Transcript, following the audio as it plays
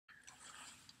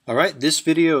All right, this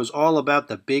video is all about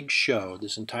the big show.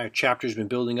 This entire chapter has been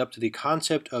building up to the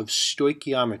concept of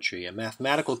stoichiometry, a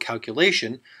mathematical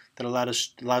calculation that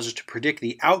allows us to predict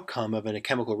the outcome of a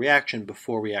chemical reaction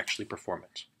before we actually perform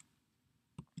it.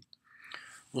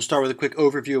 We'll start with a quick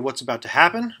overview of what's about to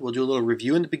happen. We'll do a little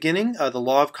review in the beginning. The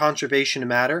law of conservation of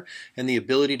matter and the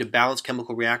ability to balance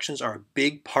chemical reactions are a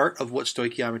big part of what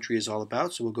stoichiometry is all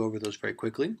about, so we'll go over those very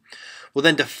quickly. We'll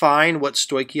then define what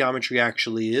stoichiometry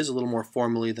actually is, a little more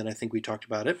formally than I think we talked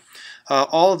about it.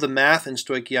 All of the math in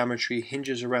stoichiometry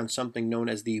hinges around something known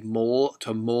as the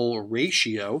mole-to-mole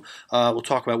ratio. We'll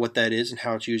talk about what that is and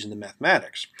how it's used in the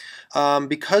mathematics.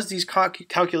 Because these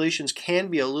calculations can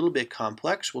be a little bit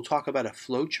complex, we'll talk about a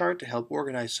flow chart to help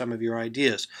organize some of your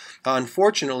ideas.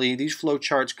 Unfortunately, these flow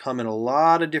charts come in a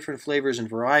lot of different flavors and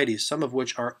varieties, some of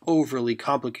which are overly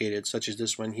complicated, such as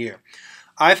this one here.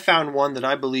 I found one that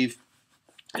I believe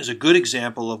is a good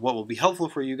example of what will be helpful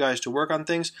for you guys to work on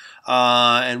things,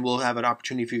 and we'll have an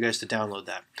opportunity for you guys to download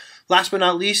that. Last but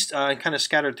not least, and kind of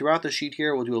scattered throughout the sheet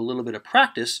here, we'll do a little bit of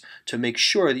practice to make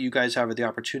sure that you guys have the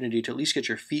opportunity to at least get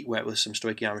your feet wet with some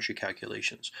stoichiometry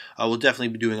calculations. We'll definitely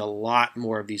be doing a lot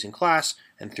more of these in class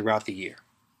and throughout the year.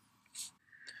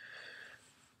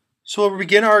 So we'll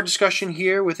begin our discussion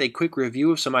here with a quick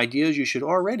review of some ideas you should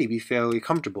already be fairly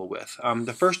comfortable with.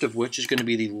 The first of which is going to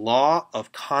be the law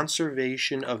of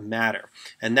conservation of matter.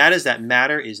 And that is that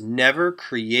matter is never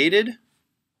created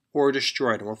or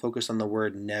destroyed. And we'll focus on the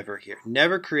word never here.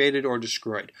 Never created or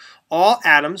destroyed. All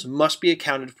atoms must be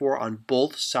accounted for on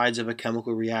both sides of a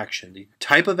chemical reaction, the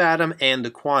type of atom and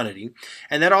the quantity.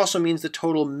 And that also means the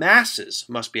total masses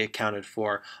must be accounted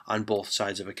for on both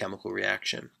sides of a chemical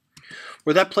reaction.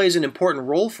 Where that plays an important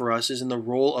role for us is in the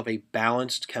role of a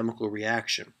balanced chemical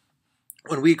reaction.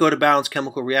 When we go to balance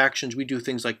chemical reactions, we do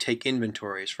things like take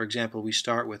inventories. For example, we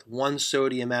start with one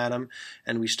sodium atom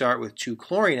and we start with two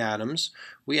chlorine atoms.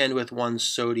 We end with one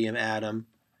sodium atom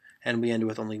and we end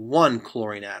with only one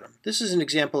chlorine atom. This is an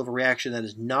example of a reaction that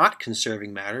is not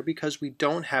conserving matter because we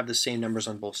don't have the same numbers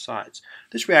on both sides.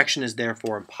 This reaction is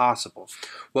therefore impossible.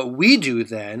 What we do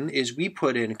then is we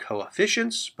put in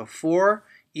coefficients before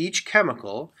each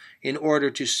chemical in order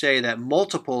to say that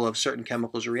multiple of certain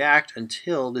chemicals react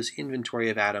until this inventory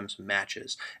of atoms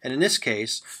matches. And in this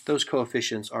case, those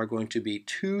coefficients are going to be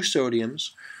 2 sodiums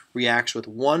reacts with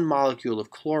 1 molecule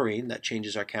of chlorine, that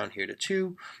changes our count here to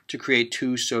 2, to create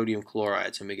 2 sodium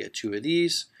chlorides. And we get 2 of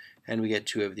these, and we get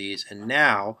 2 of these, and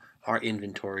now our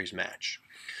inventories match.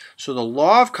 So the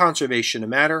law of conservation of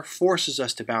matter forces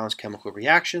us to balance chemical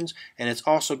reactions, and it's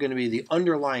also going to be the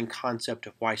underlying concept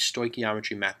of why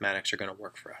stoichiometry mathematics are going to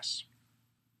work for us.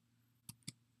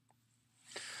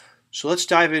 So let's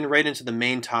dive in right into the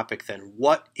main topic then.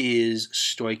 What is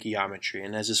stoichiometry?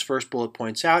 And as this first bullet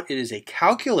points out, it is a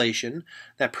calculation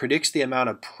that predicts the amount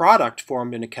of product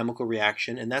formed in a chemical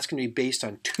reaction, and that's going to be based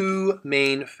on 2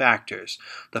 main factors.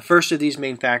 The first of these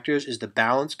main factors is the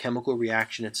balanced chemical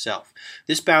reaction itself.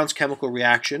 This balanced chemical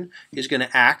reaction is going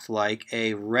to act like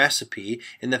a recipe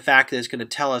in the fact that it's going to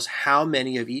tell us how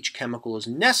many of each chemical is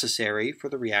necessary for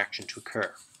the reaction to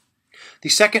occur. The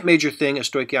second major thing a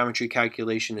stoichiometry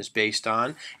calculation is based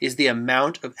on is the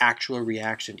amount of actual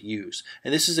reactant used.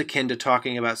 And this is akin to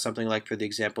talking about something like, for the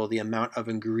example, the amount of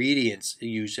ingredients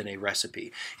used in a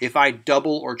recipe. If I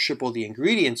double or triple the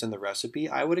ingredients in the recipe,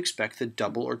 I would expect to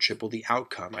double or triple the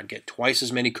outcome. I'd get twice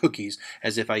as many cookies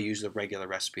as if I used the regular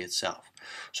recipe itself.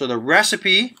 So the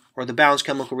recipe, or the balanced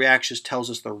chemical reactions, tells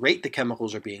us the rate the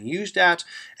chemicals are being used at,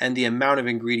 and the amount of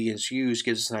ingredients used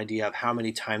gives us an idea of how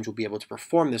many times we'll be able to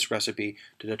perform this recipe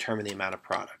to determine the amount of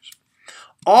product.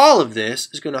 All of this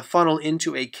is going to funnel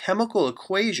into a chemical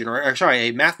equation,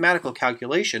 a mathematical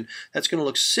calculation that's going to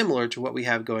look similar to what we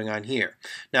have going on here.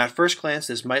 Now, at first glance,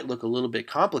 this might look a little bit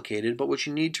complicated, but what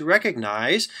you need to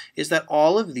recognize is that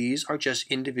all of these are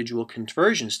just individual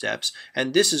conversion steps,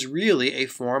 and this is really a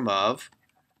form of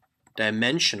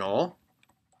dimensional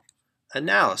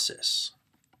analysis.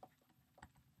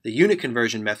 The unit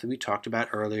conversion method we talked about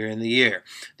earlier in the year.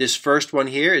 This first one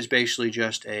here is basically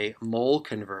just a mole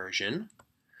conversion.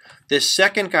 This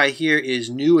second guy here is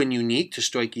new and unique to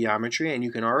stoichiometry, and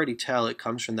you can already tell it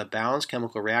comes from the balanced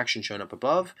chemical reaction shown up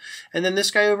above. And then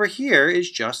this guy over here is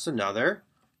just another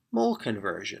mole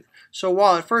conversion. So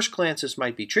while at first glance this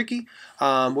might be tricky,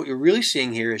 what you're really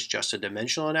seeing here is just a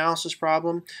dimensional analysis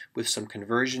problem with some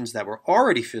conversions that we're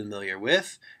already familiar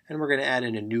with, and we're going to add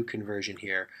in a new conversion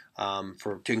here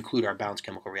to include our balanced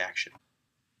chemical reaction.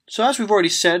 So as we've already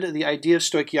said, the idea of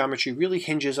stoichiometry really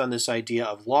hinges on this idea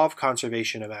of law of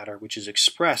conservation of matter, which is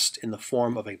expressed in the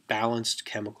form of a balanced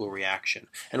chemical reaction.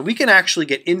 And we can actually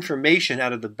get information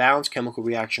out of the balanced chemical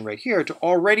reaction right here to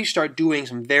already start doing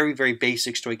some very, very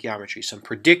basic stoichiometry, some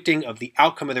predicting of the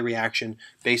outcome of the reaction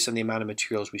based on the amount of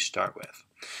materials we start with.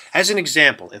 As an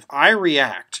example, if I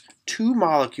react 2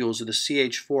 molecules of the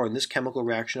CH4 in this chemical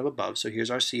reaction up above, so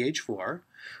here's our CH4,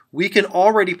 we can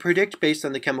already predict based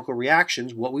on the chemical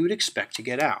reactions what we would expect to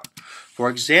get out. For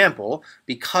example,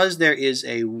 because there is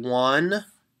a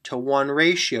 1-to-1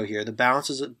 ratio here,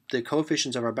 the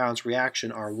coefficients of our balanced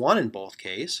reaction are 1 in both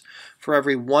cases. For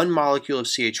every 1 molecule of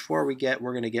CH4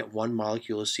 we're going to get 1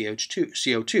 molecule of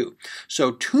CO2.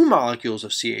 So 2 molecules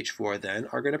of CH4 then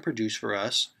are going to produce for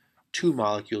us 2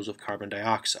 molecules of carbon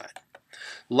dioxide.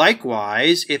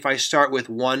 Likewise, if I start with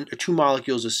 2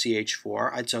 molecules of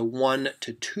CH4, it's a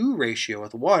 1-to-2 ratio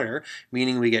with water,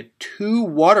 meaning we get 2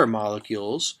 water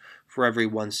molecules for every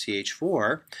 1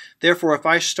 CH4. Therefore, if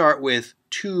I start with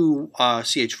 2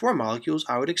 CH4 molecules,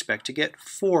 I would expect to get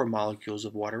 4 molecules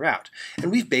of water out.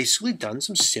 And we've basically done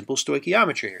some simple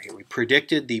stoichiometry here. We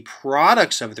predicted the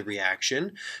products of the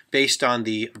reaction based on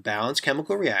the balanced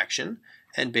chemical reaction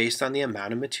and based on the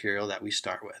amount of material that we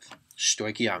start with.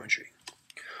 Stoichiometry.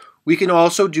 We can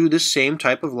also do the same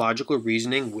type of logical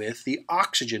reasoning with the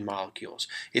oxygen molecules.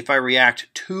 If I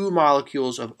react 2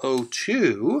 molecules of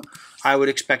O2, I would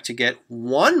expect to get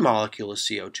 1 molecule of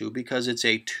CO2 because it's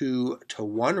a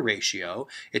 2-to-1 ratio.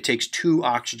 It takes 2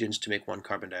 oxygens to make 1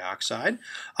 carbon dioxide.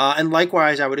 And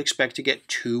likewise, I would expect to get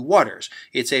 2 waters.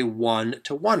 It's a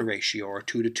 1-to-1 ratio or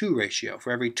 2-to-2 ratio.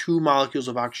 For every 2 molecules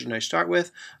of oxygen I start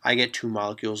with, I get 2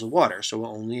 molecules of water. So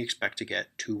we'll only expect to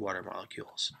get 2 water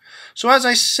molecules. So as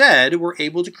I said, we're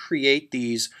able to create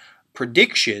these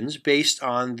predictions based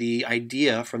on the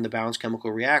idea from the balanced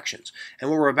chemical reactions. And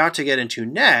what we're about to get into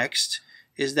next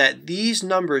is that these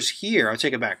numbers here, I'll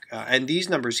take it back, and these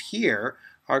numbers here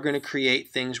are going to create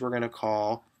things we're going to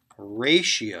call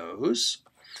ratios.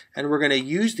 And we're going to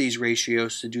use these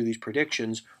ratios to do these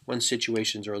predictions when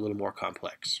situations are a little more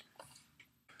complex.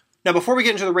 Now, before we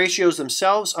get into the ratios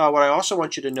themselves, what I also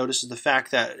want you to notice is the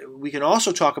fact that we can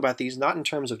also talk about these not in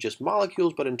terms of just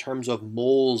molecules, but in terms of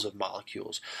moles of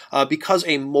molecules. Because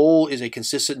a mole is a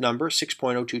consistent number,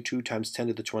 6.022 times 10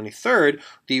 to the 23rd,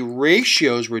 the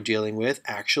ratios we're dealing with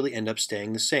actually end up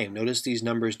staying the same. Notice these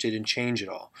numbers didn't change at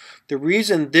all. The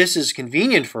reason this is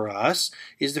convenient for us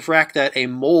is the fact that a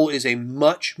mole is a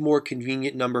much more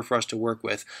convenient number for us to work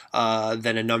with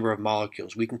than a number of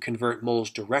molecules. We can convert moles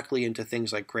directly into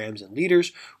things like grams and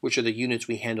liters, which are the units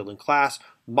we handle in class.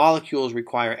 Molecules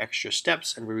require extra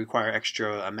steps and we require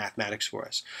extra mathematics for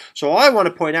us. So all I want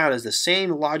to point out is the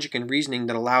same logic and reasoning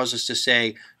that allows us to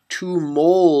say 2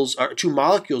 molecules of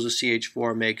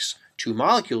CH4 makes 2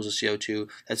 molecules of CO2.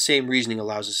 That same reasoning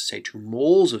allows us to say 2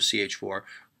 moles of CH4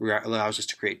 allows us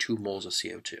to create 2 moles of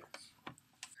CO2.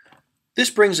 This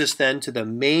brings us then to the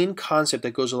main concept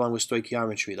that goes along with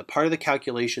stoichiometry, the part of the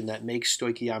calculation that makes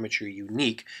stoichiometry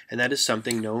unique, and that is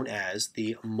something known as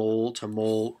the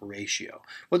mole-to-mole ratio.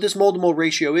 What this mole-to-mole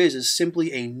ratio is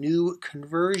simply a new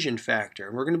conversion factor,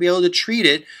 and we're going to be able to treat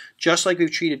it just like we've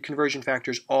treated conversion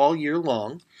factors all year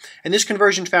long. And this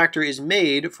conversion factor is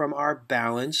made from our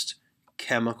balanced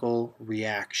chemical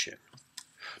reaction.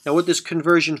 Now what this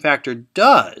conversion factor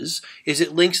does is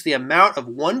it links the amount of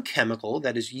one chemical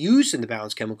that is used in the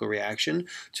balanced chemical reaction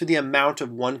to the amount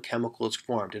of one chemical that's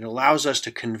formed. And it allows us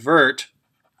to convert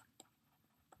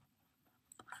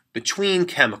between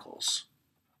chemicals.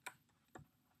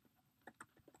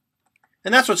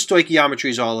 And that's what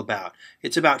stoichiometry is all about.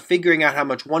 It's about figuring out how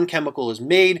much one chemical is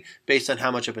made based on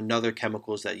how much of another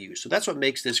chemical is that used. So that's what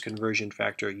makes this conversion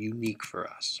factor unique for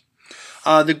us.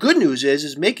 The good news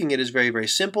is making it is very, very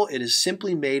simple. It is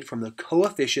simply made from the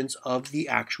coefficients of the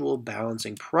actual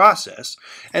balancing process.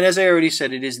 And as I already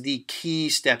said, it is the key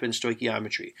step in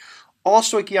stoichiometry. All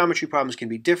stoichiometry problems can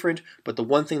be different, but the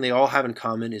one thing they all have in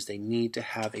common is they need to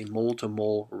have a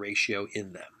mole-to-mole ratio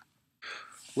in them.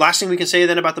 Last thing we can say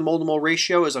then about the mole-to-mole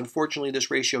ratio is unfortunately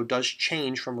this ratio does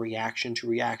change from reaction to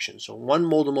reaction. So one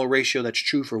mole-to-mole ratio that's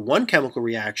true for one chemical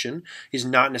reaction is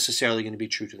not necessarily going to be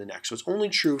true to the next. So it's only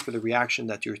true for the reaction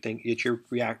that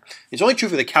it's only true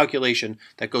for the calculation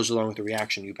that goes along with the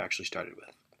reaction you've actually started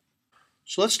with.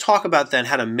 So let's talk about then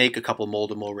how to make a couple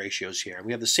mole-to-mole ratios here.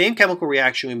 We have the same chemical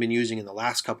reaction we've been using in the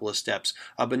last couple of steps,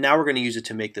 but now we're going to use it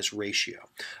to make this ratio.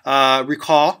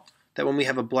 Recall that when we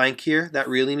have a blank here, that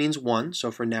really means 1.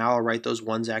 So for now, I'll write those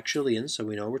 1s actually in so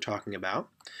we know what we're talking about.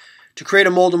 To create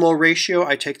a mole-to-mole ratio,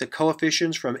 I take the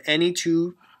coefficients from any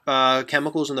two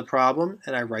chemicals in the problem,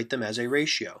 and I write them as a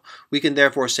ratio. We can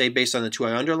therefore say, based on the two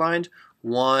I underlined,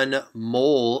 1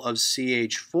 mole of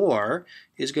CH4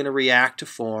 is going to react to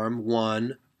form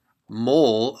 1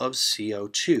 mole of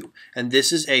CO2. And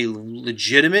this is a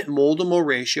legitimate mole-to-mole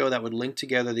ratio that would link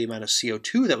together the amount of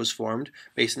CO2 that was formed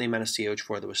based on the amount of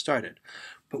CH4 that was started.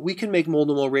 But we can make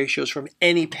mole-to-mole ratios from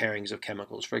any pairings of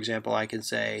chemicals. For example, I can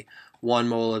say 1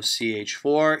 mole of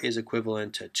CH4 is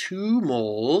equivalent to 2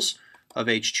 moles of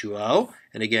H2O,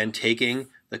 and again, taking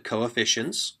the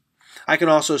coefficients. I can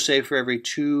also say for every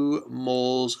 2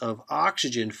 moles of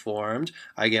oxygen formed,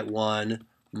 I get 1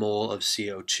 mole of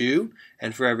CO2,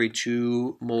 and for every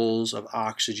 2 moles of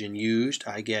oxygen used,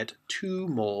 I get 2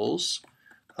 moles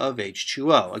of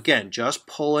H2O. Again, just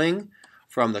pulling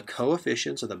from the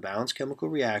coefficients of the balanced chemical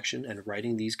reaction and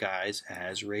writing these guys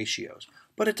as ratios.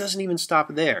 But it doesn't even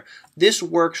stop there. This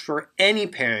works for any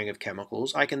pairing of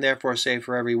chemicals. I can therefore say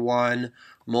for every 1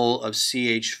 mole of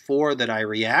CH4 that I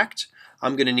react,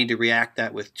 I'm going to need to react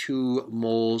that with 2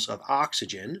 moles of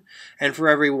oxygen. And for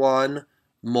every 1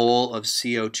 mole of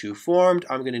CO2 formed,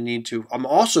 I'm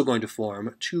also going to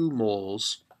form 2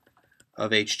 moles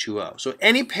of H2O. So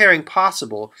any pairing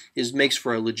possible makes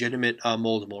for a legitimate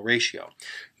mole-to-mole ratio.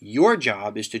 Your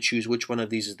job is to choose which one of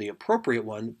these is the appropriate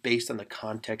one based on the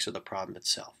context of the problem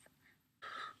itself.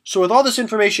 So with all this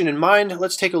information in mind,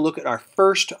 let's take a look at our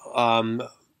first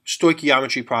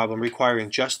stoichiometry problem requiring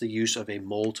just the use of a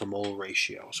mole-to-mole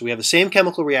ratio. So we have the same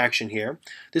chemical reaction here.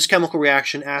 This chemical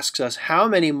reaction asks us how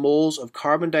many moles of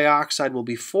carbon dioxide will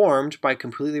be formed by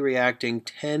completely reacting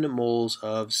 10 moles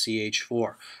of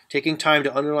CH4. Taking time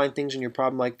to underline things in your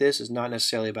problem like this is not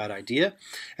necessarily a bad idea.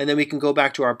 And then we can go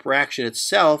back to our reaction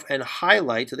itself and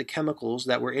highlight the chemicals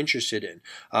that we're interested in.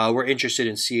 We're interested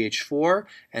in CH4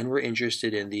 and we're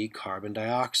interested in the carbon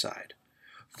dioxide.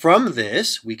 From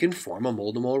this, we can form a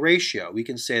mole-to-mole ratio. We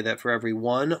can say that for every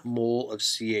 1 mole of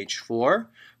CH4,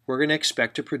 we're going to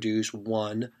expect to produce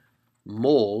 1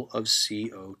 mole of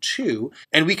CO2.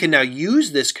 And we can now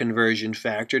use this conversion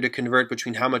factor to convert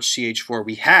between how much CH4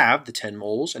 we have, the 10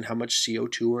 moles, and how much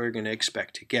CO2 we're going to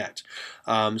expect to get.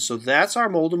 So that's our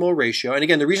mole-to-mole ratio. And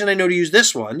again, the reason I know to use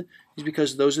this one is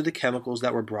because those are the chemicals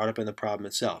that were brought up in the problem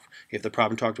itself. If the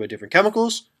problem talked about different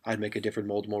chemicals, I'd make a different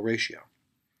mole-to-mole ratio.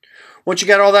 Once you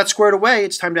get all that squared away,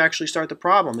 it's time to actually start the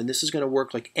problem. And this is going to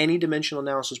work like any dimensional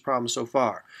analysis problem so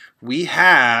far. We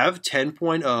have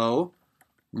 10.0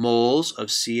 moles of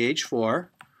CH4.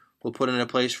 We'll put in a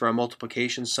place for our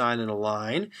multiplication sign and a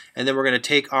line. And then we're going to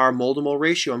take our mole-to-mole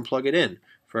ratio and plug it in.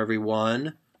 For every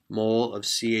 1 mole of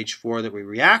CH4 that we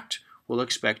react, we'll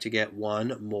expect to get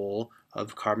 1 mole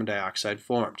of carbon dioxide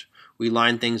formed. We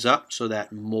line things up so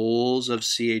that moles of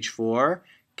CH4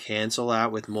 cancel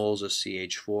out with moles of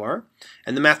CH4.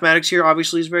 And the mathematics here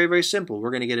obviously is very, very simple.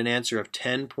 We're going to get an answer of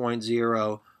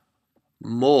 10.0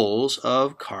 moles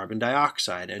of carbon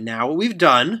dioxide. And now what we've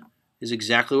done is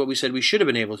exactly what we said we should have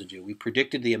been able to do. We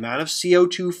predicted the amount of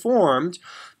CO2 formed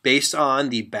based on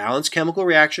the balanced chemical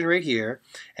reaction right here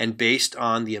and based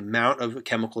on the amount of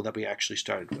chemical that we actually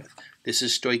started with. This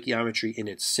is stoichiometry in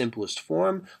its simplest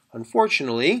form.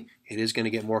 Unfortunately, it is going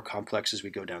to get more complex as we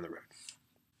go down the road.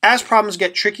 As problems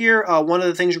get trickier, one of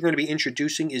the things we're going to be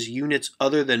introducing is units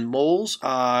other than moles.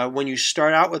 When you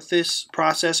start out with this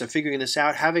process of figuring this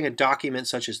out, having a document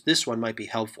such as this one might be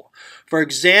helpful. For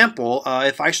example,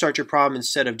 if I start your problem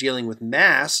instead of dealing with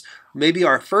mass, maybe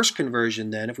our first conversion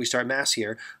then, if we start mass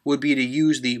here, would be to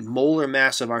use the molar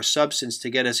mass of our substance to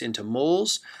get us into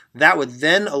moles. That would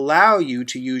then allow you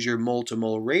to use your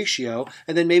mole-to-mole ratio,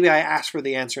 and then maybe I ask for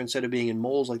the answer instead of being in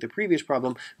moles like the previous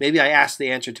problem, maybe I ask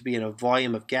the answer to be in a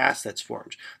volume of gas that's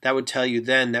formed. That would tell you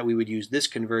then that we would use this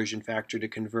conversion factor to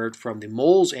convert from the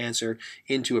moles answer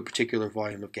into a particular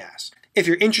volume of gas. If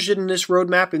you're interested in this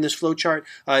roadmap, in this flowchart,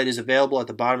 it is available at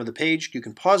the bottom of the page. You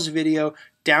can pause the video,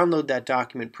 download that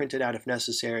document, print it out if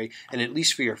necessary, and at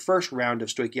least for your first round of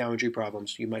stoichiometry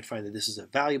problems, you might find that this is a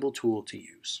valuable tool to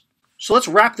use. So let's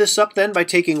wrap this up then by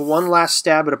taking one last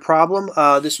stab at a problem.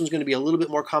 This one's going to be a little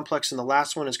bit more complex than the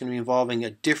last one. It's going to be involving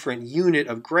a different unit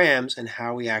of grams and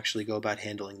how we actually go about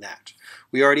handling that.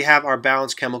 We already have our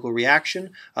balanced chemical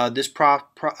reaction. This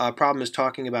problem is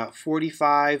talking about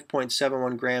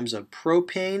 45.71 grams of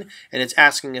propane, and it's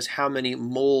asking us how many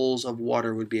moles of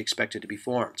water would be expected to be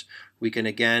formed. We can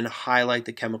again highlight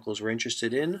the chemicals we're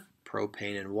interested in,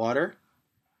 propane and water.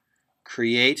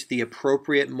 Create the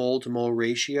appropriate mole-to-mole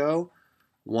ratio.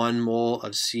 1 mole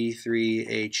of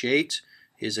C3H8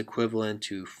 is equivalent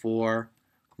to 4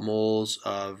 moles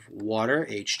of water,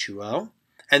 H2O.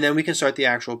 And then we can start the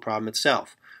actual problem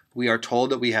itself. We are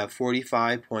told that we have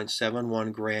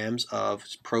 45.71 grams of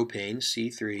propane,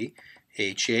 C3,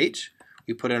 H8.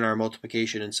 We put in our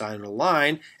multiplication and sign in a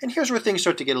line, and here's where things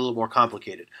start to get a little more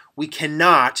complicated. We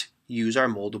cannot use our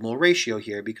mole to mole ratio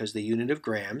here because the unit of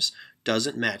grams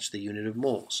doesn't match the unit of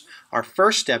moles. Our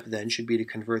first step then should be to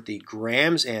convert the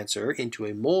grams answer into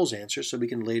a moles answer so we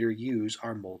can later use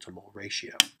our mole to mole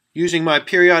ratio. Using my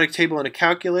periodic table and a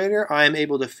calculator, I am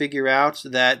able to figure out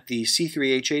that the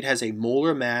C3H8 has a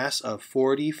molar mass of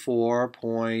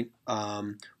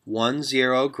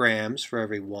 44.10 grams for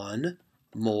every 1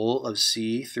 mole of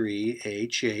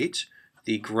C3H8.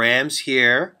 The grams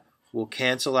here will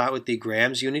cancel out with the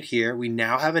grams unit here. We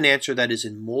now have an answer that is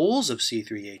in moles of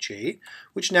C3H8,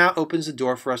 which now opens the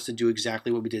door for us to do exactly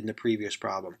what we did in the previous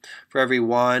problem. For every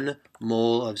 1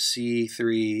 mole of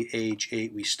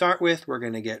C3H8 we start with, we're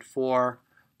going to get 4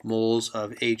 moles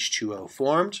of H2O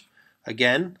formed.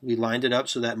 Again, we lined it up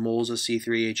so that moles of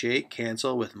C3H8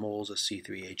 cancel with moles of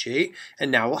C3H8,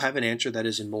 and now we'll have an answer that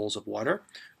is in moles of water,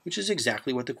 which is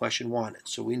exactly what the question wanted.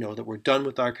 So we know that we're done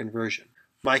with our conversion.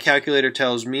 My calculator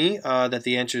tells me that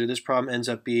the answer to this problem ends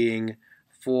up being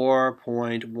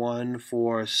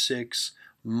 4.146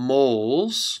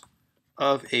 moles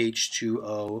of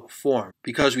H2O formed.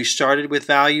 Because we started with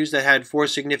values that had 4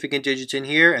 significant digits in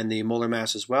here and the molar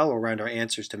mass as well, we'll round our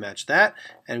answers to match that,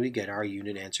 and we get our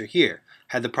unit answer here.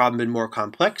 Had the problem been more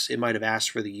complex, it might have asked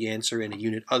for the answer in a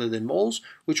unit other than moles,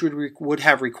 which would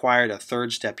have required a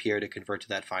third step here to convert to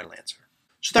that final answer.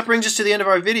 So that brings us to the end of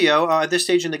our video. At this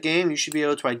stage in the game, you should be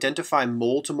able to identify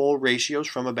mole-to-mole ratios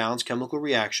from a balanced chemical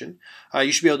reaction.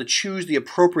 You should be able to choose the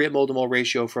appropriate mole-to-mole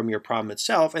ratio from your problem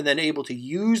itself, and then able to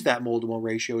use that mole-to-mole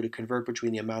ratio to convert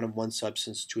between the amount of one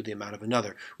substance to the amount of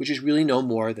another, which is really no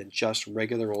more than just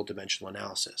regular old dimensional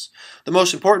analysis. The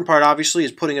most important part, obviously,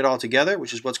 is putting it all together,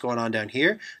 which is what's going on down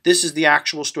here. This is the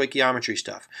actual stoichiometry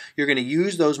stuff. You're going to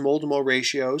use those mole-to-mole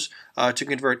ratios to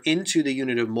convert into the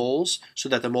unit of moles so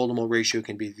that the mole-to-mole ratio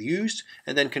can be used,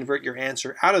 and then convert your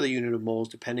answer out of the unit of moles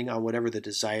depending on whatever the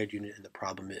desired unit in the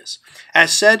problem is.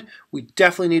 As said, we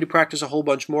definitely need to practice a whole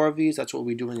bunch more of these. That's what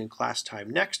we'll be doing in class time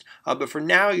next. But for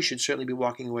now, you should certainly be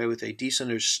walking away with a decent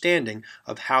understanding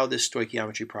of how this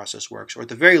stoichiometry process works, or at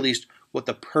the very least, what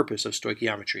the purpose of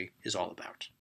stoichiometry is all about.